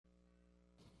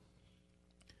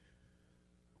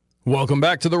Welcome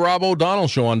back to the Rob O'Donnell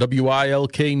Show on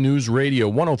WILK News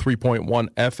Radio, 103.1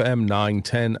 FM,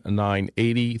 910,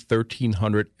 980,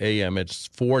 1300 AM. It's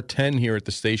 4:10 here at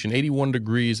the station, 81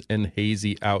 degrees and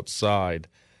hazy outside.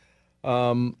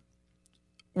 We're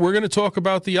going to talk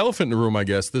about the elephant in the room, I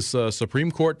guess, this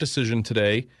Supreme Court decision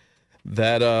today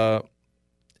that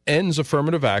ends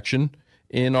affirmative action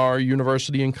in our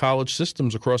university and college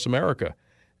systems across America.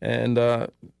 And,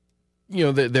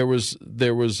 it was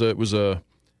a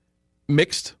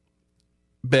mixed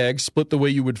bag, split the way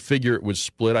you would figure it was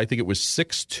split. I think it was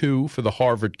 6-2 for the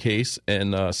Harvard case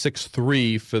and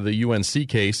 6-3 for the UNC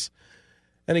case.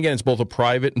 And again, it's both a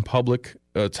private and public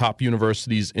top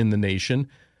universities in the nation.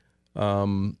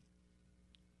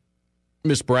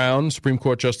 Miss Brown, Supreme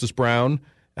Court Justice Brown,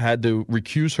 had to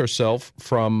recuse herself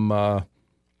from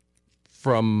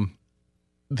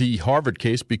the Harvard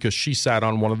case because she sat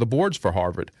on one of the boards for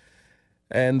Harvard.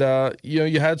 And,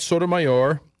 you had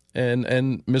Sotomayor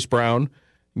and Ms. Brown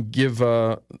give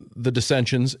the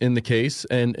dissensions in the case.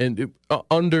 And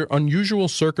under unusual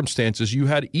circumstances, you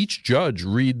had each judge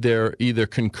read their either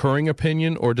concurring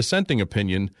opinion or dissenting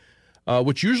opinion,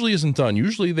 which usually isn't done.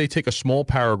 Usually they take a small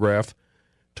paragraph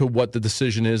to what the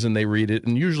decision is and they read it.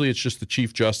 And usually it's just the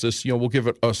Chief Justice. We'll give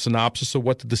it a synopsis of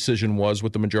what the decision was,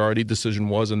 what the majority decision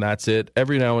was, and that's it.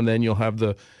 Every now and then you'll have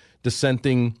the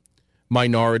dissenting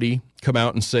minority come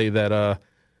out and say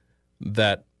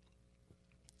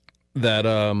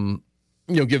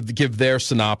give their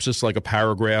synopsis, like a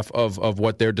paragraph of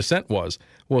what their dissent was.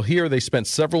 Well, here they spent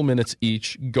several minutes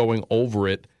each going over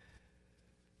it.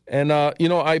 And,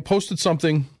 I posted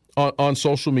something on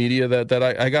social media that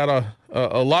I got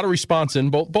a lot of response in,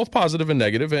 both positive and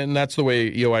negative, and that's the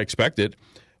way, I expect it.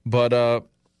 But,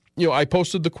 I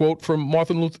posted the quote from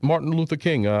Martin Luther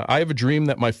King. I have a dream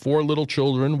that my 4 little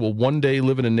children will one day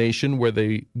live in a nation where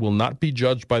they will not be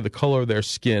judged by the color of their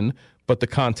skin, but the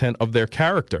content of their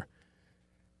character.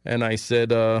 And I said,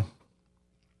 today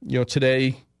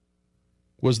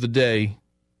was the day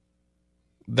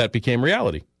that became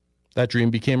reality. That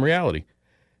dream became reality.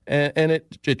 And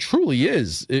it truly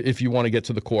is, if you want to get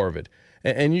to the core of it.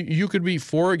 And you could be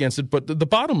for or against it, but the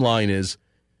bottom line is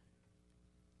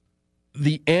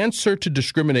the answer to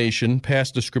discrimination,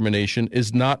 past discrimination,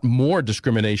 is not more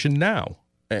discrimination now.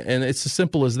 And it's as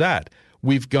simple as that.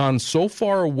 We've gone so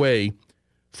far away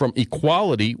from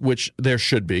equality, which there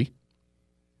should be.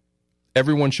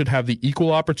 Everyone should have the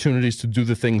equal opportunities to do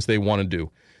the things they want to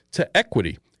do. To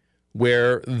equity,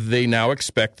 where they now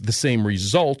expect the same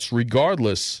results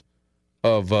regardless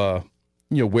of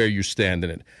where you stand in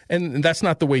it. And that's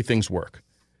not the way things work.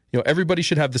 Everybody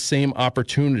should have the same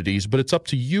opportunities, but it's up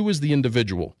to you as the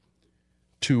individual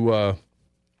to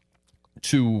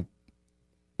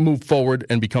move forward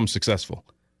and become successful.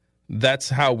 That's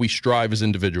how we strive as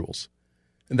individuals.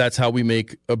 And that's how we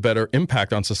make a better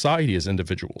impact on society as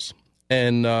individuals.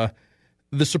 And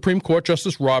the Supreme Court,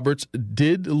 Justice Roberts,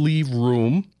 did leave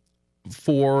room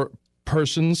for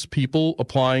people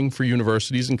applying for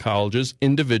universities and colleges,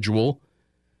 individual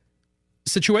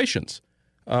situations.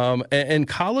 And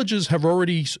colleges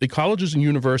and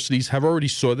universities have already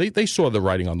saw the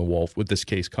writing on the wall with this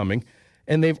case coming,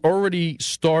 and they've already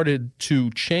started to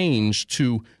change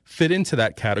to fit into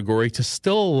that category to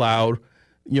still allow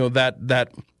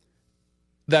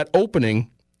that opening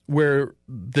where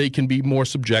they can be more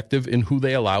subjective in who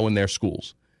they allow in their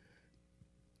schools.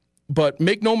 But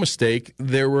make no mistake,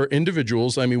 there were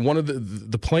individuals. I mean, one of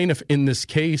the plaintiff in this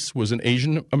case was an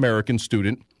Asian American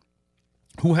student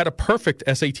who had a perfect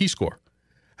SAT score,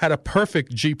 had a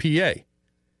perfect GPA,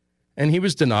 and he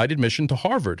was denied admission to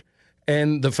Harvard.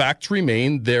 And the facts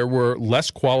remain, there were less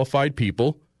qualified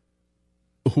people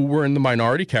who were in the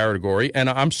minority category. And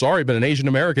I'm sorry, but an Asian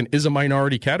American is a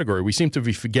minority category. We seem to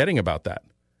be forgetting about that.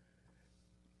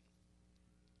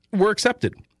 We're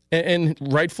accepted, and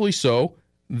rightfully so.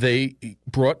 They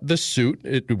brought the suit.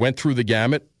 It went through the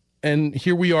gamut, and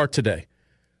here we are today.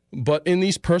 But in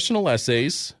these personal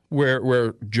essays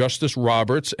where Justice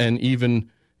Roberts and even,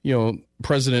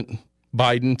 President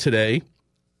Biden today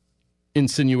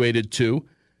insinuated to,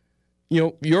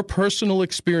 your personal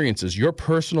experiences, your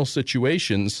personal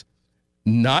situations,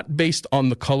 not based on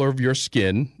the color of your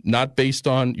skin, not based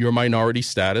on your minority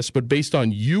status, but based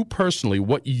on you personally,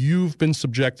 what you've been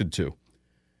subjected to,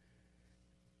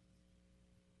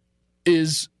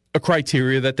 is a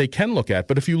criteria that they can look at.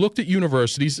 But if you looked at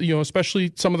universities,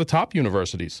 especially some of the top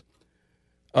universities,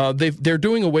 they're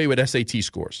doing away with SAT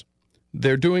scores.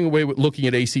 They're doing away with looking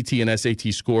at ACT and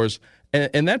SAT scores,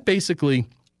 and that basically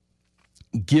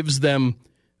gives them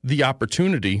the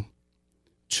opportunity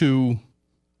to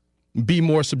be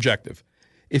more subjective.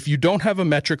 if you don't have a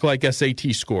metric like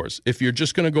SAT scores, if you're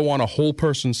just going to go on a whole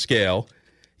person scale,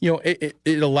 it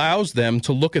allows them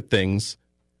to look at things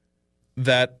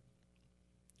that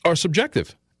are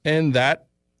subjective, and that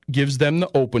gives them the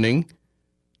opening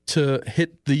to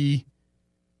hit the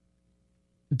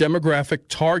demographic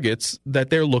targets that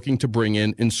they're looking to bring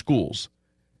in schools.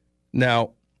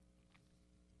 Now,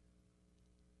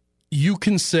 you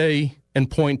can say and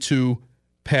point to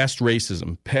past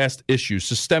racism, past issues,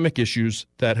 systemic issues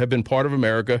that have been part of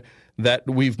America that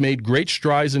we've made great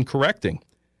strides in correcting.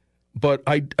 But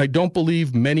I don't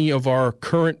believe many of our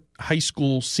current high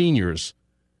school seniors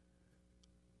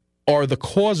are the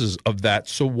causes of that.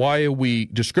 So why are we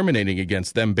discriminating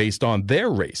against them based on their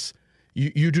race?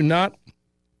 You do not,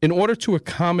 in order to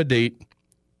accommodate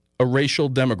a racial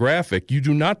demographic, you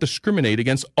do not discriminate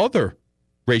against other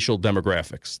racial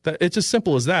demographics. It's as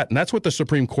simple as that. And that's what the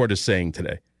Supreme Court is saying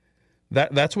today.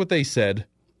 That's what they said.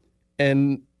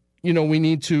 And, we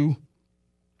need to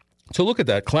look at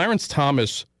that. Clarence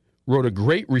Thomas wrote a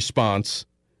great response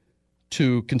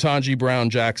to Ketanji Brown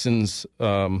Jackson's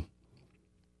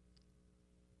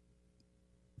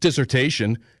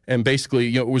dissertation. And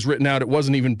basically, it was written out. It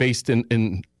wasn't even based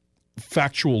in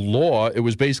factual law. It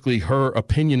was basically her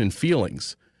opinion and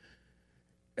feelings.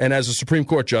 And as a Supreme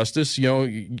Court justice,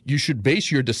 you should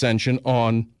base your dissension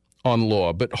on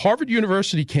law. But Harvard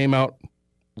University came out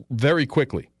very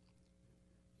quickly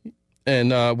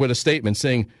and with a statement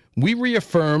saying, "We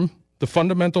reaffirm the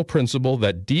fundamental principle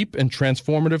that deep and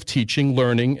transformative teaching,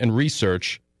 learning, and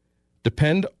research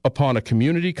depend upon a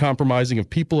community comprising of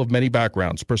people of many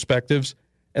backgrounds, perspectives,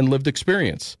 and lived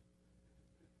experience."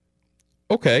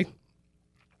 Okay,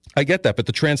 I get that, but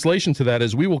the translation to that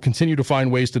is we will continue to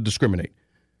find ways to discriminate,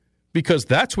 because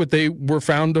that's what they were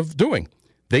found of doing.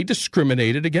 They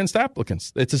discriminated against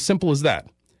applicants. It's as simple as that.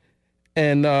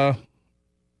 And,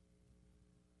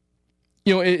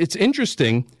 it's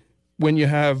interesting when you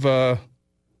have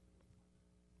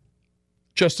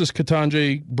Justice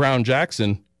Ketanji Brown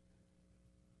Jackson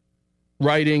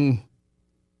writing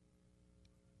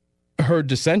her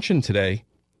dissension today,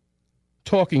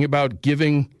 talking about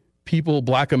giving people,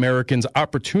 Black Americans,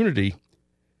 opportunity.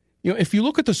 If you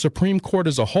look at the Supreme Court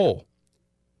as a whole,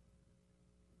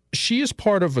 she is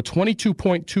part of a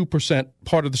 22.2%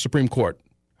 part of the Supreme Court.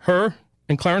 Her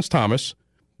and Clarence Thomas,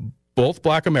 both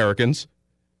Black Americans,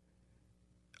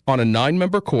 on a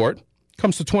 9-member court,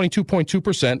 comes to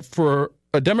 22.2% for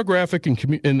a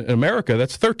demographic in America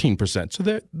that's 13%. So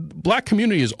the Black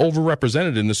community is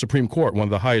overrepresented in the Supreme Court, one of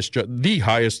the highest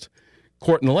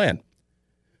court in the land.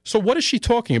 So what is she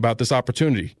talking about, this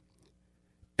opportunity?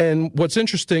 And what's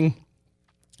interesting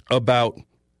about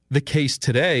the case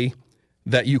today,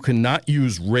 that you cannot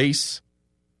use race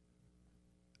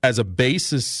as a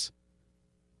basis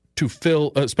to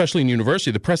fill, especially in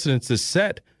university, the precedents is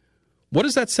set. What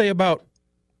does that say about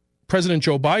President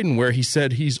Joe Biden, where he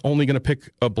said he's only going to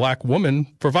pick a Black woman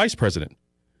for vice president?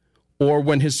 Or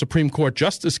when his Supreme Court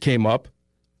justice came up,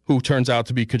 who turns out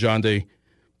to be Ketanji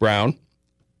Brown,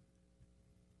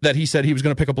 that he said he was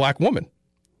going to pick a Black woman.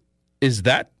 Is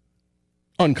that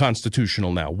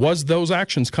unconstitutional now? Was those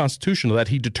actions constitutional, that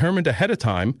he determined ahead of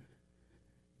time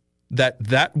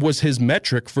that was his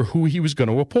metric for who he was going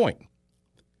to appoint?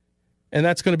 And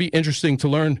that's going to be interesting to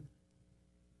learn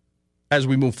as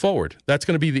we move forward. That's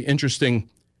going to be the interesting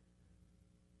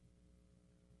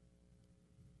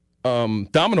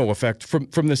domino effect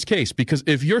from this case. Because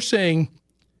if you're saying,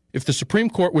 if the Supreme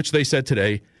Court, which they said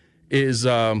today, is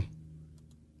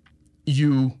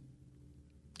you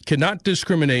cannot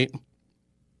discriminate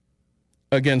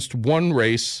against one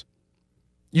race,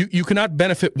 you cannot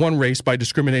benefit one race by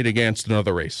discriminating against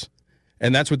another race.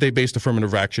 And that's what they based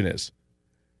affirmative action is.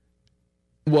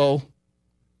 Well,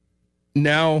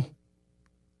 now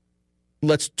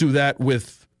let's do that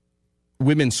with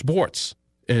women's sports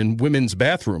and women's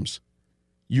bathrooms.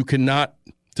 You cannot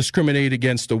discriminate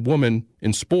against a woman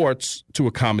in sports to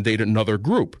accommodate another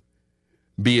group,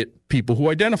 be it people who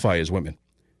identify as women.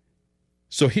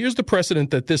 So here's the precedent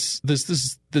that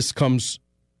this comes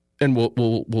and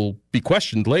will be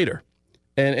questioned later.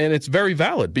 And it's very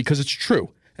valid because it's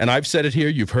true. And I've said it here.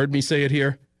 You've heard me say it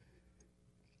here.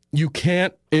 You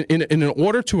can't, in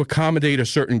order to accommodate a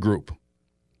certain group,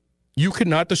 you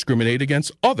cannot discriminate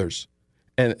against others.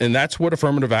 And that's what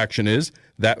affirmative action is.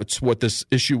 That's what this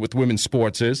issue with women's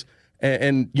sports is.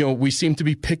 And we seem to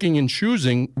be picking and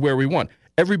choosing where we want.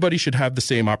 Everybody should have the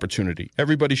same opportunity.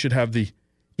 Everybody should have the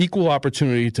equal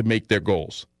opportunity to make their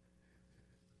goals.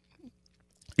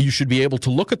 You should be able to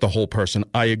look at the whole person.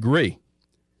 I agree.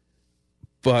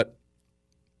 But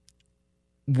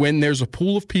when there's a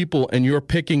pool of people and you're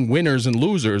picking winners and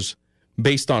losers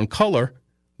based on color,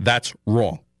 that's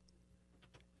wrong.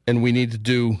 And we need to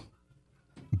do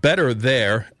better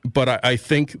there, but I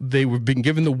think they've been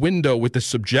given the window with the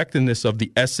subjectiveness of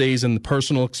the essays and the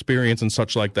personal experience and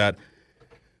such like that,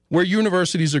 where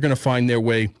universities are going to find their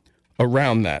way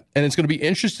around that. And it's going to be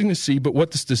interesting to see, but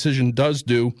what this decision does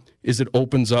do is it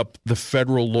opens up the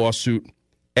federal lawsuit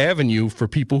avenue for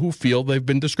people who feel they've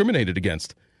been discriminated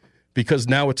against. Because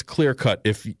now it's clear-cut.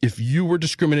 If you were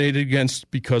discriminated against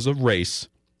because of race,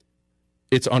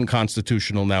 it's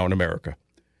unconstitutional now in America.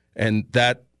 And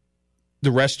that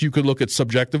the rest you could look at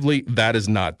subjectively, that is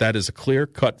not. That is a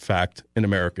clear-cut fact in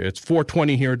America. It's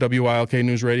 4:20 here at WILK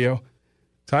News Radio.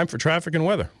 Time for traffic and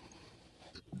weather.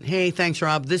 Hey, thanks,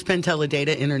 Rob. This Penn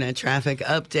Teledata Internet Traffic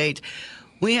Update.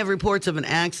 We have reports of an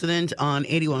accident on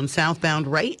 81 southbound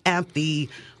right at the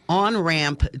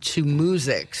on-ramp to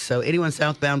Music. So 81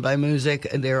 southbound by Music,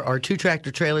 there are two tractor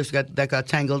trailers that got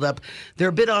tangled up. They're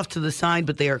a bit off to the side,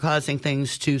 but they are causing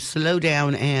things to slow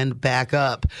down and back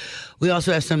up. We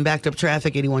also have some backed up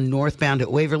traffic, 81 northbound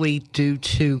at Waverly due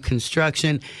to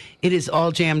construction. It is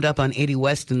all jammed up on 80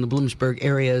 West in the Bloomsburg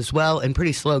area as well, and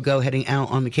pretty slow go heading out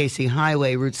on the KC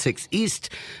Highway, Route 6 East,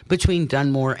 between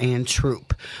Dunmore and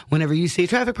Troop. Whenever you see a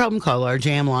traffic problem, call our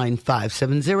jam line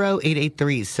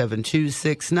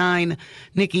 570-883-7269.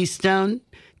 Nikki Stone,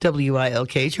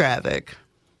 WILK Traffic.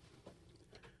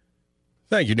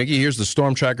 Thank you, Nikki. Here's the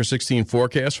Storm Tracker 16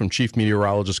 forecast from Chief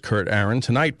Meteorologist Kurt Aaron.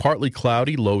 Tonight, partly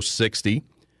cloudy, low 60.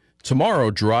 Tomorrow,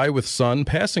 dry with sun,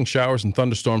 passing showers and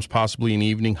thunderstorms, possibly in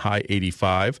evening, high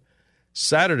 85.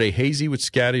 Saturday, hazy with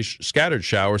scattered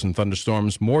showers and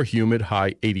thunderstorms, more humid,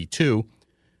 high 82.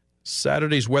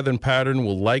 Saturday's weather pattern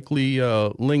will likely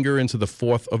linger into the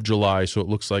 4th of July, so it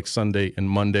looks like Sunday and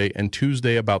Monday, and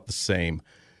Tuesday about the same.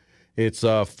 It's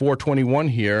 4:21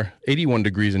 here, 81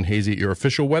 degrees and hazy at your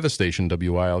official weather station,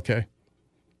 WILK.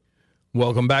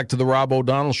 Welcome back to the Rob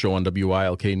O'Donnell Show on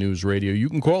WILK News Radio. You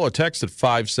can call or text at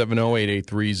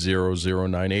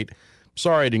 570-883-0098.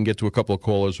 Sorry I didn't get to a couple of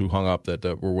callers who hung up that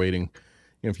were waiting.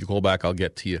 If you call back, I'll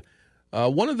get to you.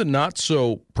 One of the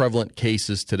not-so-prevalent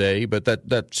cases today, but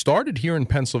that started here in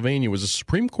Pennsylvania, was a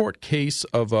Supreme Court case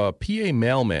of a PA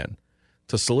mailman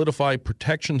to solidify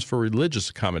protections for religious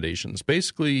accommodations.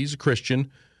 Basically, he's a Christian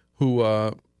who,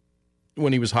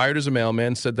 when he was hired as a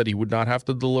mailman, said that he would not have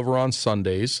to deliver on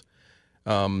Sundays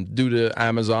due to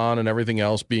Amazon and everything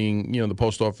else being, the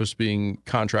post office being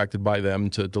contracted by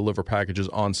them to deliver packages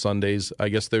on Sundays. I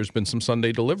guess there's been some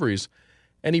Sunday deliveries.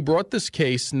 And he brought this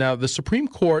case. Now, the Supreme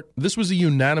Court, this was a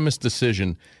unanimous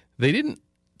decision. They didn't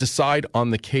decide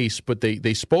on the case, but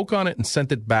they spoke on it and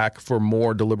sent it back for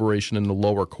more deliberation in the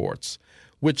lower courts,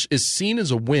 which is seen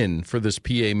as a win for this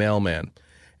PA mailman.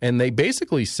 And they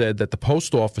basically said that the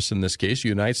post office in this case, the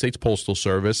United States Postal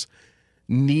Service,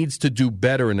 needs to do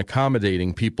better in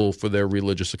accommodating people for their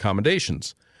religious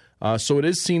accommodations. So it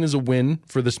is seen as a win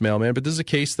for this mailman, but this is a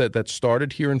case that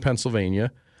started here in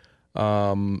Pennsylvania.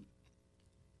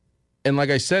 And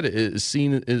like I said, it is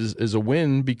seen as a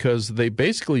win because they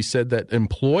basically said that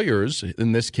employers,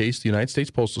 in this case, the United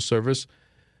States Postal Service,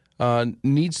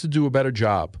 needs to do a better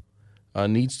job,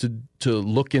 needs to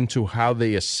look into how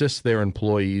they assist their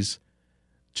employees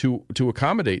to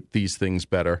accommodate these things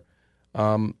better.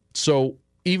 So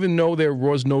even though there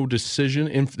was no decision,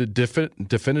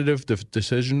 definitive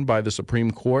decision by the Supreme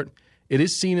Court, it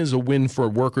is seen as a win for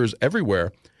workers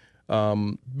everywhere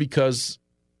because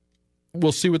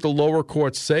we'll see what the lower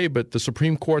courts say, but the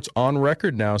Supreme Court's on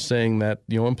record now saying that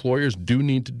employers do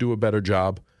need to do a better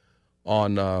job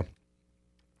on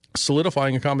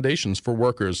solidifying accommodations for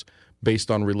workers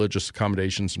based on religious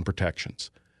accommodations and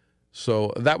protections.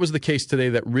 So that was the case today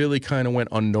that really kind of went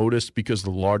unnoticed because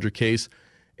the larger case,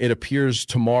 it appears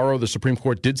tomorrow, the Supreme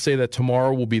Court did say that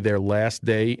tomorrow will be their last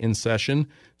day in session.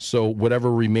 So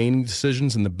whatever remaining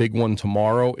decisions, and the big one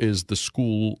tomorrow is the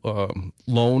school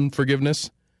loan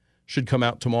forgiveness, should come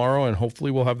out tomorrow, and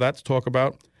hopefully we'll have that to talk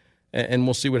about, and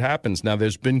we'll see what happens. Now,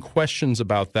 there's been questions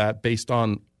about that based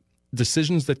on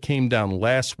decisions that came down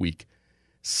last week.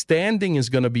 Standing is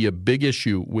going to be a big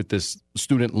issue with this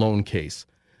student loan case.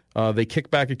 They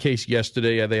kicked back a case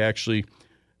yesterday. They actually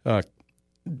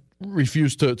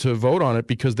refused to vote on it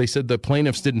because they said the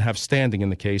plaintiffs didn't have standing in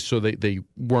the case, so they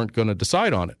weren't going to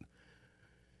decide on it.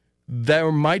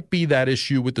 There might be that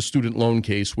issue with the student loan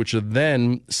case, which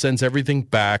then sends everything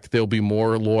back. There'll be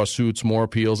more lawsuits, more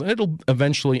appeals, and it'll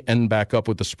eventually end back up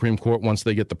with the Supreme Court once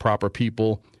they get the proper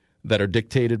people that are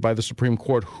dictated by the Supreme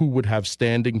Court who would have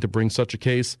standing to bring such a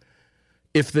case.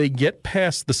 If they get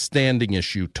past the standing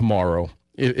issue tomorrow,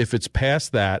 if it's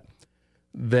past that,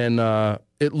 then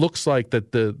it looks like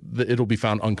that it'll be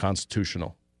found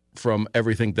unconstitutional. from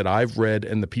everything that I've read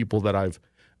and the people that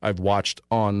I've watched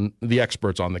on the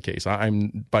experts on the case.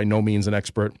 I'm by no means an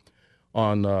expert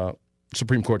on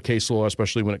Supreme Court case law,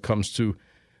 especially when it comes to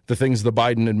the things the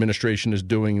Biden administration is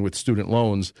doing with student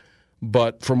loans.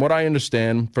 But from what I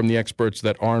understand from the experts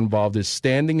that are involved, is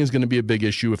standing is going to be a big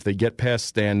issue. If they get past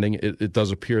standing, it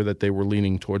does appear that they were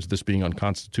leaning towards this being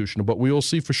unconstitutional. But we will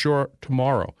see for sure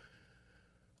tomorrow.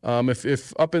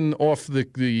 If up and off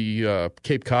the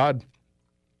Cape Cod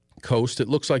coast, it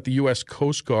looks like the U.S.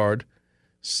 Coast Guard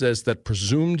says that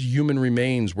presumed human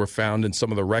remains were found in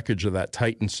some of the wreckage of that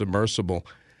Titan submersible.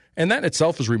 And that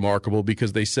itself is remarkable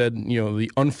because they said, the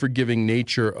unforgiving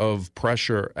nature of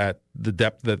pressure at the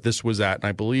depth that this was at. And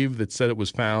I believe that said it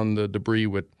was found, the debris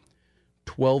with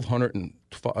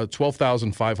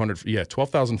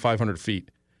 12,500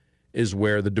 feet is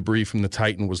where the debris from the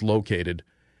Titan was located.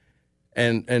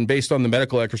 And based on the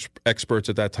medical experts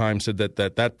at that time said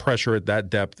that pressure at that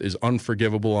depth is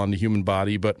unforgivable on the human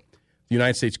body. But the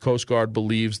United States Coast Guard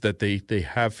believes that they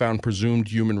have found presumed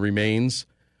human remains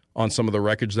on some of the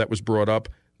wreckage that was brought up.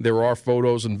 There are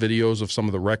photos and videos of some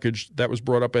of the wreckage that was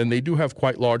brought up, and they do have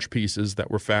quite large pieces that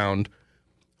were found.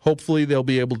 Hopefully they'll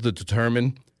be able to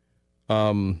determine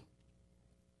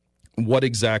what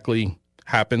exactly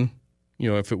happened,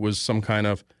 if it was some kind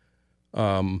of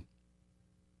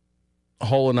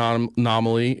hull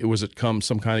anomaly, was it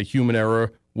some kind of human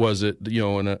error, was it,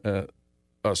 in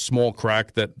a small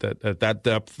crack that at that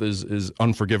depth is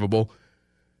unforgivable.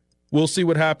 We'll see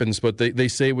what happens, but they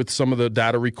say with some of the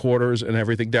data recorders and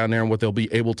everything down there and what they'll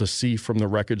be able to see from the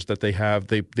wreckage that they have,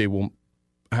 they will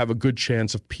have a good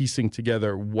chance of piecing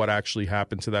together what actually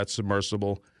happened to that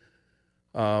submersible.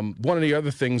 One of the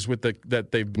other things that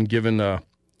they've been given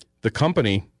the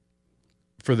company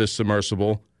for this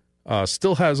submersible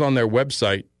still has on their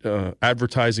website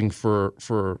advertising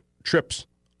for trips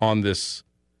on this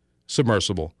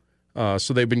submersible.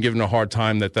 So they've been given a hard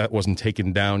time that wasn't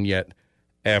taken down yet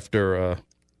after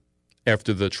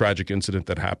the tragic incident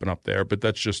that happened up there. But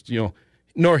that's just,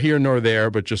 nor here nor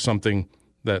there, but just something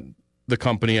that the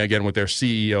company, again, with their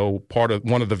CEO,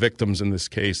 one of the victims in this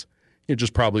case, it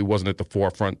just probably wasn't at the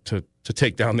forefront to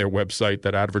take down their website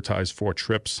that advertised for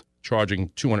trips charging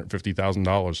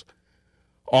 $250,000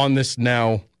 on this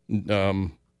now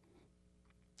in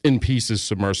pieces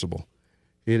submersible.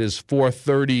 It is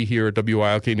 4:30 here at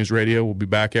WILK News Radio. We'll be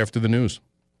back after the news.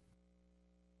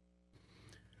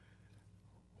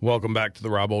 Welcome back to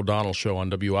the Rob O'Donnell Show on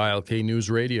WILK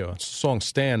News Radio. It's the song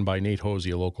Stand by Nate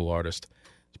Hosey, a local artist.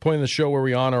 It's a point in the show where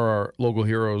we honor our local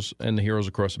heroes and the heroes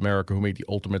across America who made the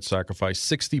ultimate sacrifice.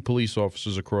 60 police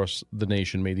officers across the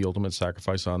nation made the ultimate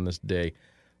sacrifice on this day,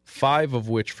 5 of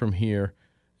which from here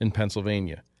in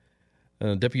Pennsylvania.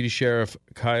 Deputy Sheriff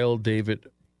Kyle David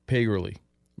Pagerly,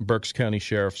 Berks County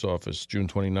Sheriff's Office, June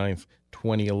 29th,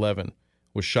 2011,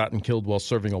 was shot and killed while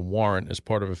serving a warrant as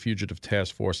part of a fugitive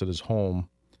task force at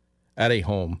a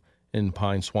home in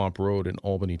Pine Swamp Road in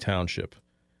Albany Township.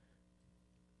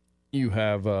 You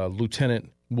have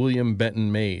Lieutenant William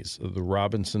Benton Mays of the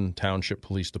Robinson Township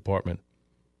Police Department,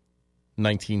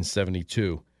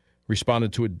 1972,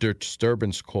 responded to a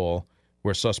disturbance call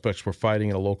where suspects were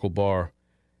fighting at a local bar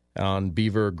on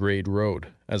Beaver Grade Road.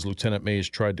 As Lieutenant Mays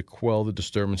tried to quell the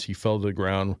disturbance, he fell to the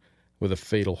ground with a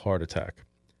fatal heart attack.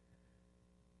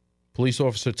 Police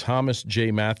Officer Thomas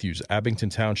J. Matthews, Abington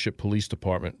Township Police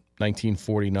Department,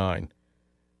 1949.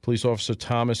 Police Officer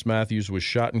Thomas Matthews was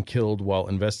shot and killed while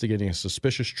investigating a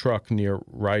suspicious truck near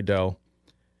Rydell.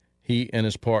 He and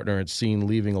his partner had seen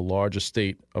leaving a large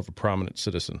estate of a prominent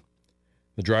citizen.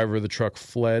 The driver of the truck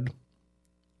fled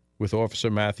with Officer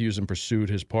Matthews and pursued.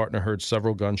 His partner heard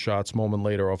several gunshots. A moment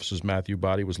later, Officer Matthews'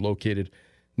 body was located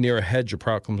near a hedge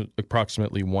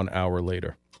approximately 1 hour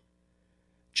later.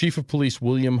 Chief of Police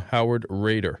William Howard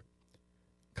Rader,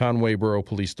 Conway Borough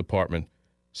Police Department,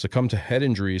 succumbed to head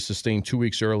injuries sustained 2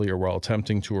 weeks earlier while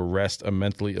attempting to arrest a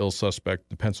mentally ill suspect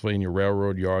in Pennsylvania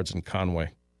Railroad Yards in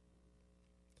Conway.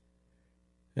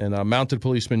 And Mounted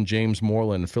Policeman James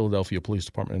Moreland, Philadelphia Police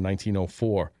Department in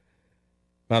 1904.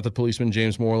 Mounted Policeman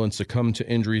James Moreland succumbed to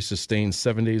injuries sustained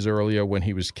 7 days earlier when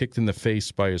he was kicked in the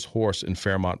face by his horse in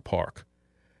Fairmount Park.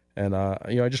 And,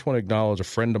 I just want to acknowledge a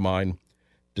friend of mine,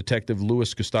 Detective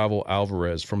Luis Gustavo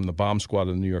Alvarez from the bomb squad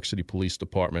of the New York City Police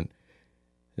Department.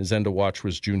 His end of watch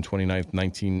was June 29th,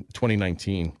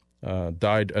 2019.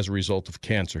 Died as a result of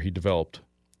cancer he developed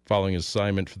following his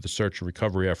assignment for the search and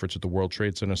recovery efforts at the World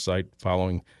Trade Center site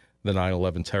following the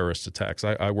 9/11 terrorist attacks.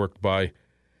 I worked by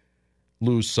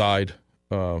Lou's side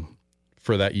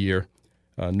for that year,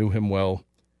 knew him well,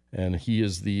 and he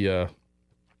is the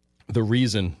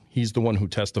reason. He's the one who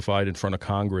testified in front of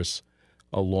Congress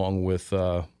along with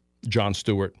Jon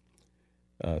Stewart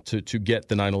to get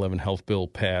the 9/11 health bill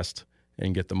passed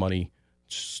and get the money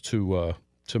to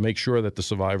make sure that the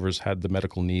survivors had the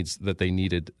medical needs that they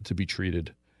needed to be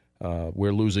treated.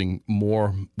 We're losing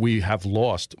more. We have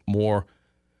lost more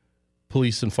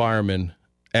police and firemen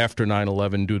after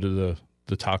 9/11 due to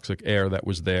the toxic air that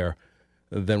was there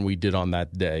than we did on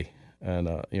that day. And,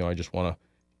 I just want to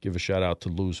give a shout out to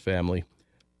Lou's family,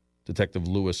 Detective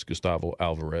Luis Gustavo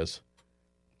Alvarez.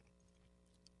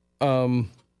 What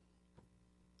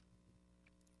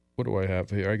do I have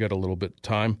here? I got a little bit of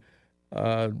time.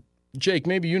 Jake,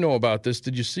 maybe you know about this.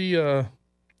 Did you see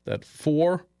that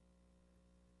 4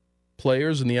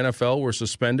 players in the NFL were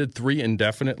suspended, 3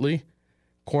 indefinitely?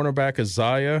 Cornerback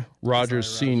Isaiah Rodgers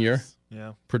Sr.,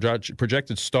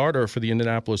 projected starter for the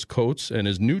Indianapolis Colts, and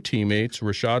his new teammates,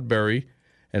 Rashad Berry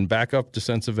and backup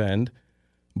defensive end,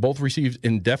 both received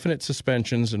indefinite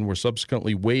suspensions and were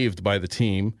subsequently waived by the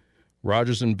team.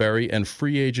 Rodgers and Berry and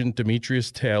free agent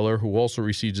Demetrius Taylor, who also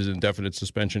received his indefinite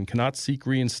suspension, cannot seek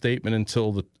reinstatement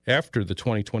until after the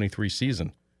 2023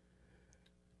 season.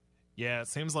 Yeah, it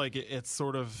seems like it's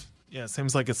sort of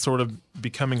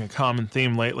becoming a common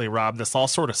theme lately, Rob. This all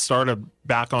sort of started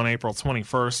back on April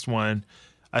 21st when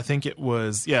I think it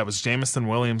was Jameson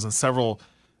Williams and several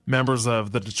members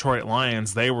of the Detroit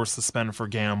Lions. They were suspended for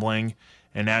gambling.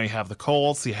 And now you have the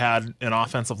Colts. You had an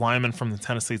offensive lineman from the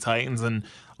Tennessee Titans. And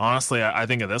honestly, I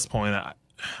think at this point,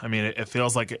 it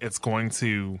feels like it's going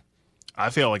to – I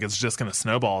feel like it's just going to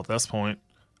snowball at this point.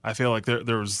 I feel like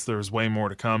there's way more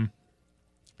to come.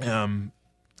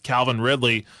 Calvin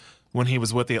Ridley, when he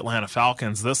was with the Atlanta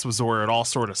Falcons, this was where it all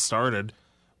sort of started.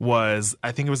 I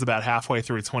think it was about halfway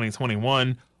through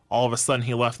 2021, all of a sudden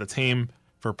he left the team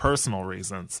for personal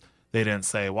reasons. They didn't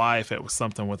say why, if it was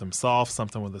something with himself,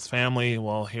 something with his family.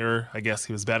 Well, here, I guess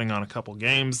he was betting on a couple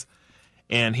games,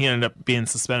 and he ended up being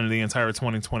suspended the entire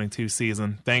 2022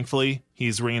 season. Thankfully,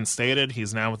 he's reinstated.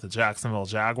 He's now with the Jacksonville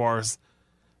Jaguars.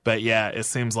 But, yeah, it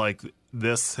seems like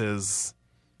this has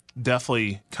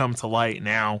definitely come to light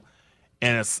now,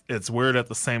 and it's weird at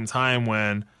the same time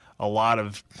when a lot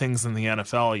of things in the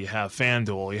NFL, you have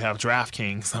FanDuel, you have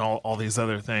DraftKings, and all these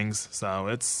other things. So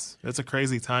it's a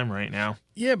crazy time right now.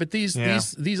 Yeah, but these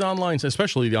online,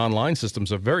 especially the online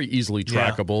systems, are very easily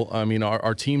trackable. Yeah. I mean,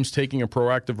 are teams taking a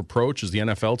proactive approach? Is the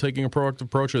NFL taking a proactive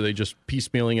approach, or are they just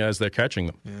piecemealing as they're catching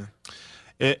them?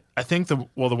 Yeah, I think the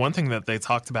one thing that they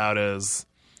talked about is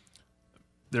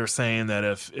they're saying that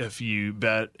if you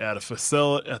bet at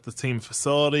the team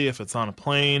facility, if it's on a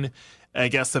plane, I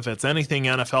guess if it's anything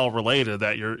NFL related,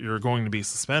 that you're going to be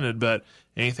suspended. But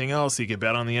anything else, you could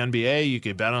bet on the NBA, you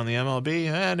could bet on the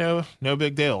MLB. No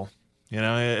big deal.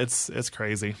 It's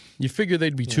crazy. You figure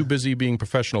they'd be too busy being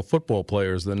professional football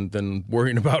players than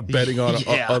worrying about betting on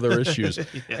other issues.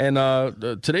 Yeah.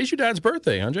 And today's your dad's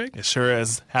birthday, huh, Jake? It sure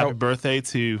is. Happy birthday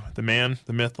to the man,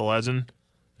 the myth, the legend,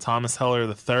 Thomas Heller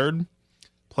III.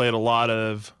 Played a lot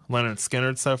of Leonard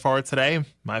Skinner so far today,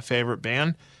 my favorite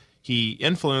band. He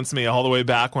influenced me all the way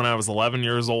back when I was 11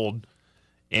 years old,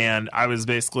 and I was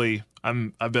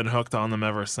I've been hooked on them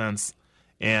ever since.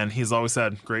 And he's always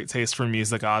had great taste for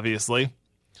music, obviously.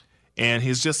 And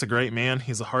he's just a great man.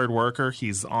 He's a hard worker.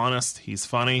 He's honest. He's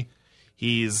funny.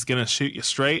 He's going to shoot you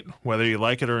straight, whether you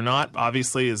like it or not.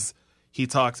 Obviously, as he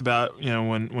talked about,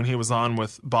 when he was on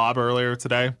with Bob earlier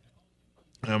today,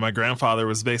 my grandfather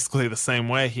was basically the same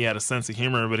way. He had a sense of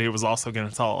humor, but he was also going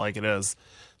to tell it like it is.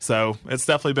 So it's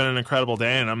definitely been an incredible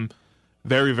day, and I'm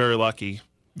very, very lucky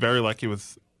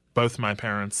with both my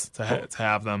parents to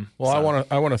have them. Well, so.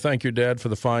 I want to thank your dad for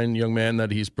the fine young man that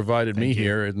he's provided me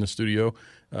here in the studio,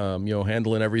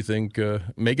 handling everything,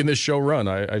 making this show run.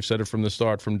 I've said it from the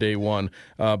start, from day one.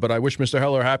 But I wish Mr.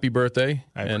 Heller a happy birthday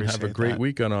and have a great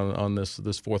weekend on this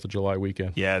 4th of July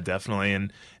weekend. Yeah, definitely.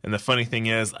 And the funny thing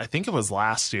is, I think it was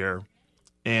last year,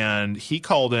 and he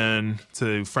called in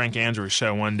to Frank Andrews'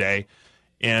 show one day,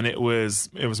 and it was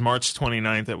March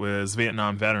 29th. It was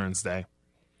Vietnam Veterans Day.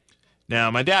 Now,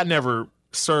 my dad never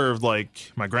served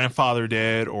like my grandfather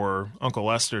did or Uncle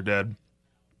Lester did,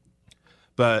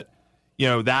 but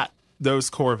those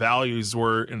core values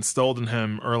were instilled in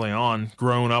him early on,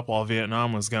 growing up while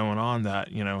Vietnam was going on, that,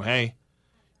 hey,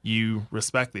 you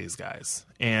respect these guys.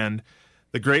 And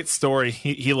the great story,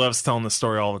 he loves telling the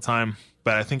story all the time,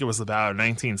 but I think it was about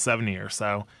 1970 or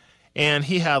so. And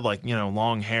he had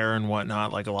long hair and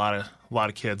whatnot, like a lot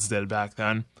of kids did back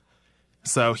then.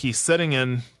 So he's sitting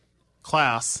in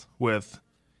class with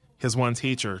his one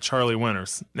teacher, Charlie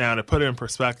Winters. Now, to put it in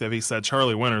perspective, he said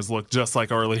Charlie Winters looked just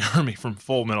like R. Lee Ermey from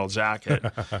Full Metal Jacket.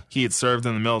 He had served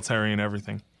in the military and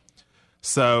everything.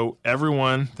 So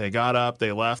everyone, they got up,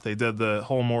 they left, they did the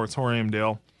whole moratorium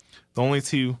deal. The only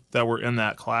two that were in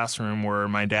that classroom were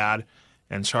my dad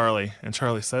and Charlie. And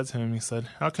Charlie said to him, he said,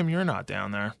 "How come you're not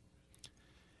down there?"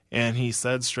 And he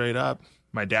said straight up,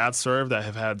 "My dad served. I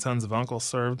have had tons of uncles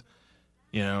served.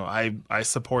 I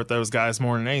support those guys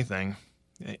more than anything."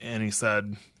 And he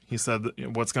said,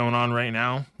 "What's going on right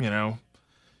now?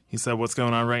 He said, what's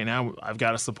going on right now? I've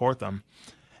got to support them."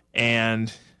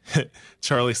 And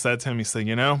Charlie said to him, he said,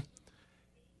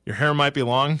 "Your hair might be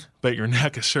long, but your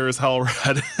neck is sure as hell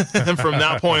red." And from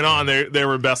that point on, they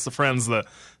were best of friends the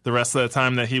rest of the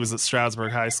time that he was at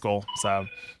Stroudsburg High School. So,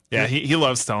 yeah, he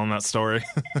loves telling that story.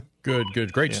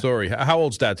 Good. Great story. How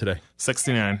old's Dad today?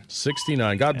 69.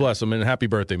 69. God bless him, and happy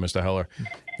birthday, Mr. Heller.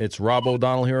 It's Rob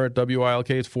O'Donnell here at WILK.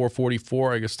 It's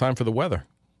 4:44. I guess time for the weather.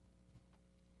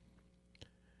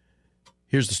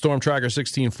 Here's the Storm Tracker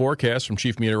 16 forecast from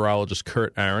Chief Meteorologist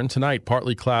Kurt Aaron. Tonight,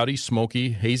 partly cloudy,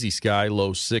 smoky, hazy sky,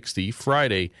 low 60.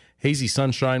 Friday, hazy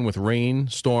sunshine with rain,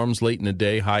 storms late in the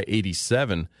day, high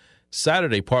 87.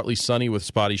 Saturday, partly sunny with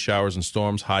spotty showers and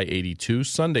storms, high 82.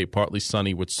 Sunday, partly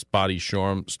sunny with spotty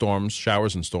storms,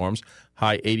 showers and storms,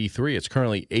 high 83. It's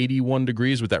currently 81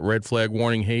 degrees with that red flag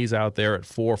warning haze out there at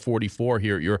 4:44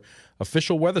 here at your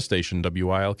official weather station,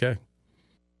 WILK.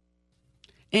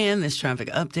 And this traffic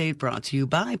update brought to you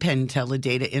by Penn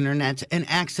Teledata Internet. An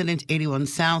accident 81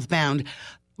 southbound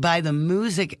by the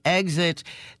Music exit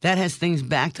that has things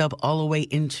backed up all the way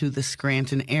into the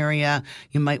Scranton area.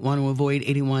 You might want to avoid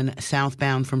 81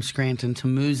 southbound from Scranton to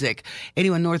Music.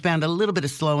 81 northbound, a little bit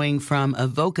of slowing from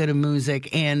Avoca to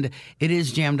Music, and it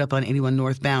is jammed up on 81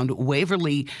 northbound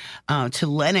Waverly to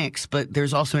Lenox, but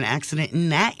there's also an accident in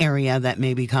that area that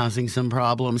may be causing some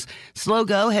problems. Slow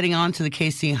go heading on to the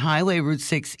KC Highway, Route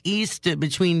 6 East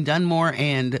between Dunmore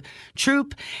and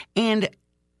Troop, and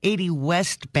 80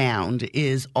 westbound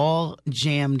is all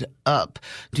jammed up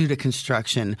due to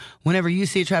construction. Whenever you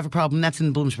see a traffic problem, that's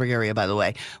in the Bloomsburg area, by the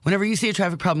way. Whenever you see a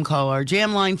traffic problem, call our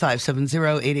jam line,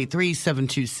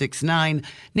 570-883-7269.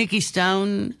 Nikki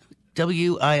Stone,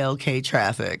 WILK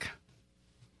Traffic.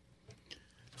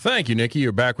 Thank you, Nikki.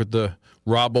 You're back with the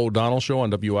Rob O'Donnell Show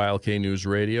on WILK News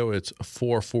Radio. It's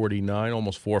 4:49,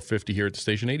 almost 4:50 here at the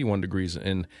station, 81 degrees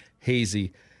and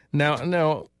hazy.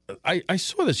 Now, I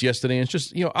saw this yesterday, and it's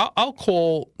just, I'll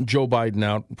call Joe Biden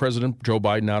out, President Joe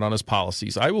Biden out on his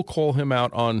policies. I will call him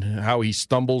out on how he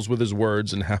stumbles with his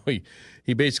words and how he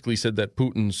basically said that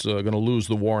Putin's going to lose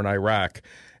the war in Iraq.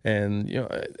 And,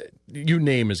 you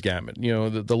name his gamut.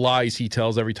 The lies he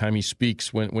tells every time he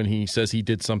speaks when he says he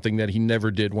did something that he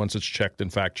never did once it's checked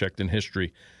and fact-checked in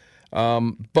history.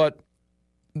 But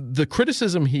the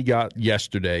criticism he got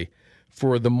yesterday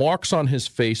for the marks on his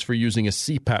face for using a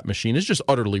CPAP machine is just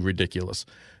utterly ridiculous.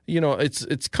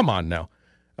 It's come on now.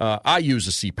 I use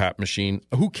a CPAP machine.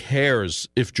 Who cares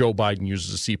if Joe Biden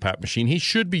uses a CPAP machine? He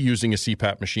should be using a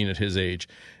CPAP machine at his age.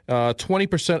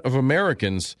 20% of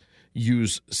Americans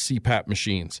use CPAP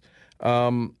machines.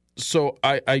 So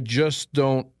I just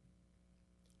don't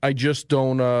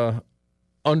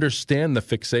understand the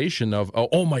fixation of,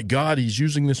 oh my God, he's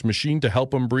using this machine to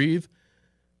help him breathe.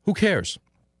 Who cares?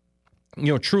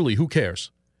 Truly, who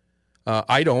cares?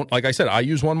 I don't. Like I said, I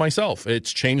use one myself.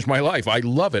 It's changed my life. I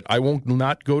love it. I won't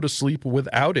not go to sleep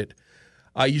without it.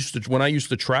 When I used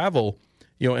to travel,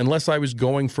 unless I was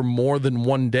going for more than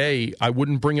one day, I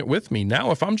wouldn't bring it with me.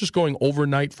 Now, if I'm just going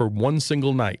overnight for one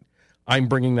single night, I'm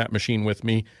bringing that machine with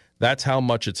me. That's how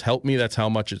much it's helped me. That's how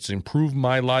much it's improved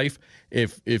my life.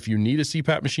 If you need a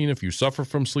CPAP machine, if you suffer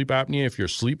from sleep apnea, if you're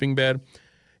sleeping bad,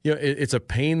 it's a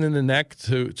pain in the neck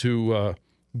to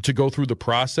go through the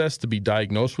process to be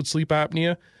diagnosed with sleep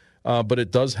apnea, but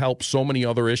it does help so many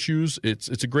other issues.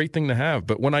 It's a great thing to have.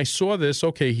 But when I saw this,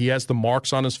 okay, he has the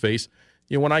marks on his face.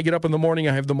 When I get up in the morning,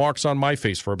 I have the marks on my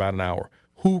face for about an hour.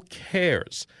 Who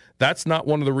cares? That's not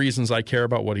one of the reasons I care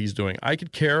about what he's doing. I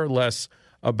could care less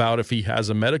about if he has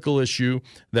a medical issue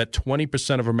that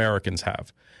 20% of Americans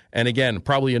have. And again,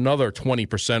 probably another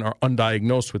 20% are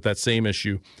undiagnosed with that same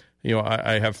issue.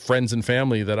 I have friends and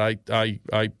family that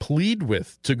I plead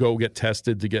with to go get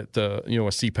tested, to get a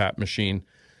CPAP machine.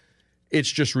 It's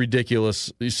just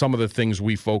ridiculous, some of the things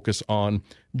we focus on,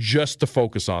 just to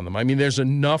focus on them. I mean, there's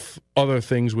enough other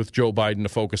things with Joe Biden to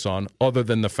focus on other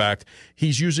than the fact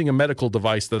he's using a medical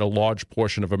device that a large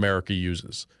portion of America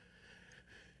uses.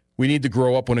 We need to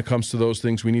grow up when it comes to those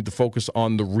things. We need to focus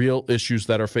on the real issues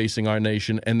that are facing our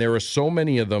nation, and there are so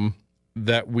many of them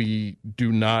that we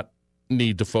do not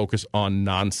need to focus on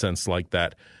nonsense like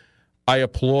that. I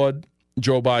applaud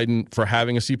Joe Biden for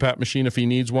having a CPAP machine if he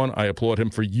needs one. I applaud him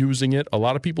for using it. A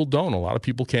lot of people don't. A lot of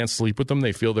people can't sleep with them.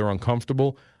 They feel they're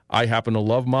uncomfortable. I happen to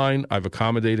love mine. I've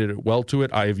accommodated it well to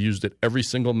it. I have used it every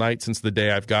single night since the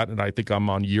day I've gotten it. I think I'm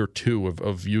on year 2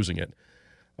 of using it.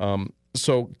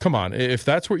 So come on, if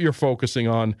that's what you're focusing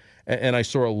on, and I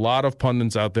saw a lot of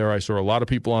pundits out there, I saw a lot of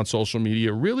people on social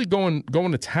media really going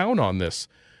to town on this.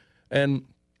 And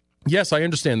yes, I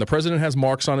understand the president has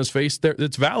marks on his face.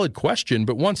 It's a valid question,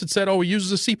 but once it said, oh, he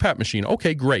uses a CPAP machine,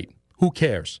 okay, great. Who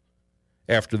cares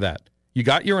after that? You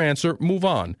got your answer, move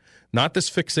on. Not this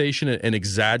fixation and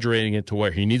exaggerating it to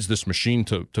where he needs this machine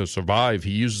to survive.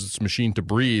 He uses this machine to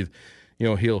breathe.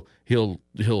 He'll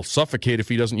suffocate if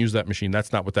he doesn't use that machine.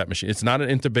 That's not what that machine. It's not an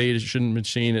intubation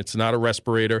machine. It's not a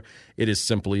respirator. It is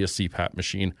simply a CPAP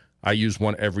machine. I use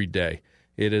one every day.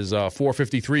 It is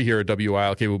 4:53 here at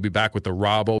WILK. We'll be back with the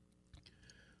Rob.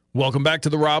 Welcome back to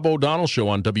the Rob O'Donnell Show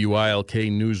on WILK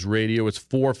News Radio. It's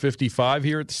 4:55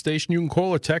 here at the station. You can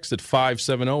call or text at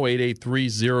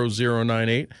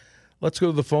 570-883-0098. Let's go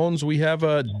to the phones. We have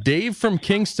Dave from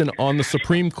Kingston on the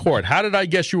Supreme Court. How did I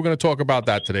guess you were going to talk about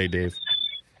that today, Dave?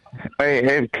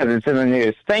 Hey, because it's in the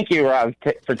news. Thank you, Rob,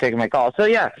 for taking my call. So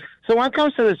when it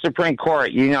comes to the Supreme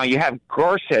Court, you have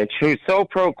Gorsuch, who's so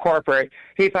pro-corporate,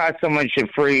 he thought someone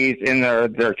should freeze in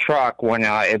their truck when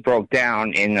it broke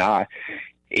down in the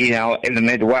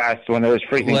Midwest when there was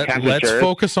freezing temperatures. Let's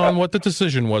focus on what the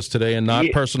decision was today and not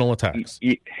personal attacks.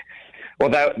 Well,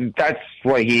 that's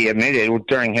what he admitted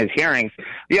during his hearings.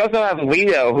 You also have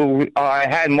Alito, who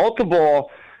had multiple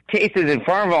cases in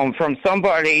front of him from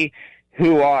somebody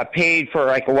who paid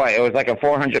for it was like a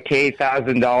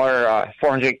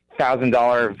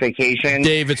 $400,000 vacation.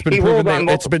 Dave, it's been proven.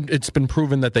 It's been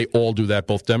proven that they all do that,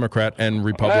 both Democrat and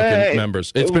Republican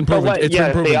members. It's been proven. It's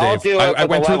been proven, Dave. I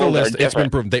went through the list. It's been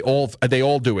proven. They all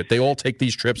do it. They all take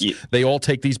these trips. Yeah. They all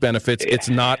take these benefits. It's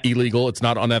not illegal. It's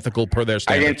not unethical per their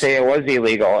standards. I didn't say it was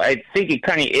illegal. I think it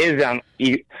kind of is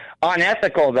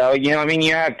unethical, though. You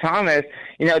have Thomas.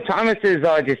 Thomas is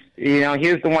he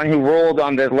was the one who ruled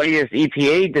on the latest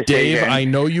EPA decision. Dave, I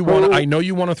know you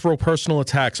want to throw personal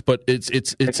attacks, but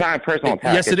it's not a personal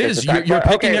attack. Yes, it is.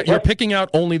 You're picking out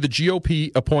only the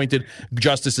GOP appointed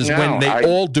justices when they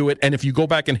all do it, and if you go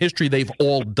back in history, they've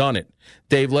all done it.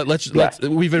 Dave,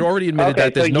 we've already admitted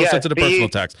that there's no sense of the personal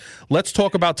attacks. Let's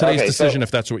talk about today's decision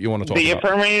if that's what you want to talk about.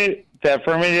 The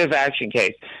affirmative action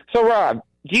case. So, Rob,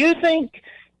 do you think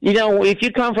if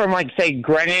you come from say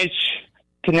Greenwich,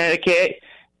 Connecticut,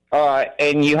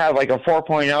 and you have like a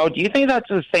 4.0, do you think that's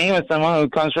the same as someone who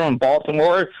comes from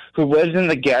Baltimore, who lives in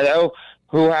the ghetto,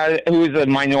 who's a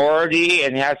minority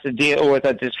and has to deal with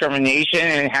a discrimination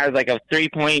and has like a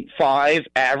 3.5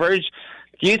 average?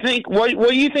 Do you think what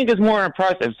do you think is more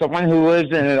impressive? Someone who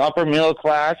lives in an upper middle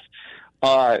class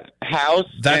house.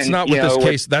 That's not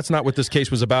what this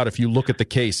case was about. If you look at the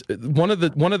case, one of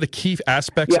the key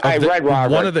aspects.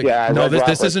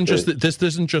 This isn't just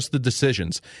the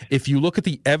decisions. If you look at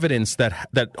the evidence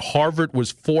that Harvard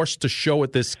was forced to show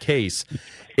at this case,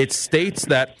 it states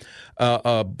that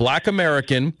a Black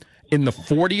American in the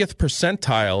 40th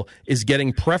percentile is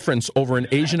getting preference over an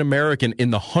Asian American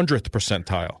in the 100th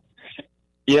percentile.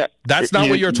 Yeah, that's not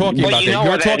what you're talking about.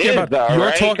 You're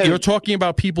talking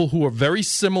about people who are very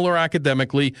similar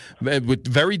academically, with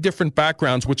very different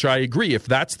backgrounds. Which I agree. If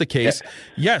that's the case,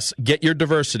 yes, get your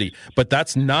diversity. But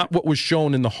that's not what was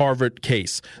shown in the Harvard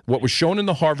case. What was shown in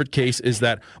the Harvard case is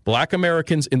that Black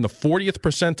Americans in the 40th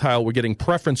percentile were getting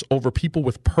preference over people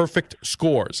with perfect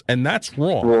scores, and that's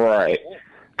wrong. Right,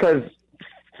 because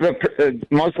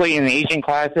mostly in Asian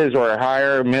classes or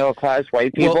higher middle class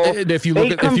white people. Well, if you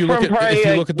look at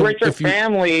the richer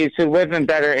families who live in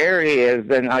better areas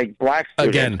than like black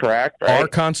students, again, correct? Right? Our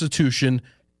Constitution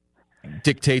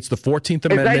dictates the 14th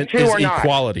Amendment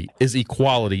is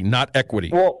equality, not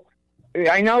equity. Well,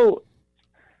 I know,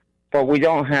 but we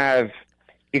don't have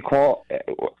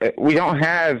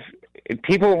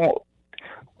people.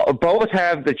 Both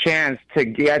have the chance to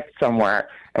get somewhere.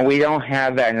 And we don't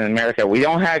have that in America. We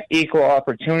don't have equal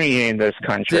opportunity in this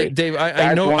country. Dave,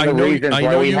 I know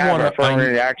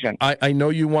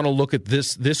you want to look at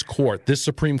this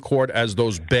Supreme Court as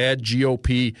those bad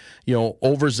GOP,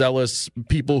 overzealous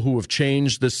people who have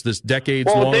changed this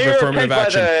decades-long of affirmative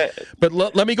action. But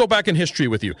let me go back in history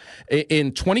with you.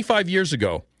 In 25 years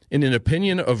ago, in an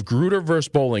opinion of Grutter versus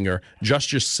Bollinger,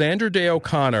 Justice Sandra Day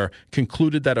O'Connor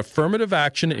concluded that affirmative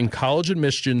action in college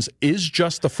admissions is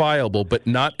justifiable, but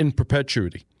not in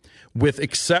perpetuity. We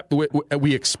expect,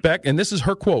 and this is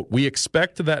her quote, we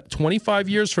expect that 25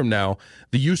 years from now,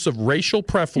 the use of racial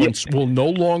preference will no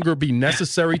longer be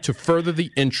necessary to further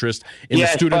the interest in the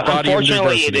student body of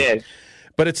diversity. It is.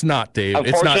 But it's not, Dave.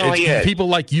 It's not. People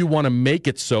like you want to make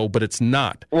it so, but it's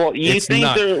not. Well, you think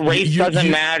the race doesn't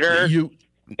matter?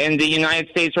 in the United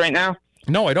States right now?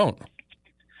 No, I don't.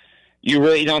 You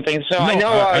really don't think so? No, I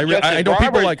know. Justice I know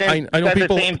people Roberts like I know said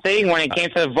people the same thing when it came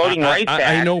to the Voting Rights Act.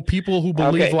 I know people who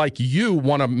believe Okay. like you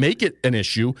want to make it an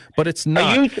issue, but it's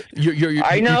not.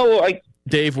 I know.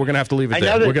 Dave, we're going to have to leave it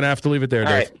there. We're going to have to leave it there,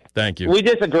 Dave. Right. Thank you. We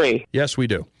disagree. Yes, we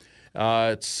do.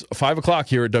 It's 5 o'clock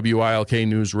here at WILK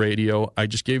News Radio. I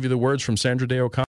just gave you the words from Sandra Day O'Connor.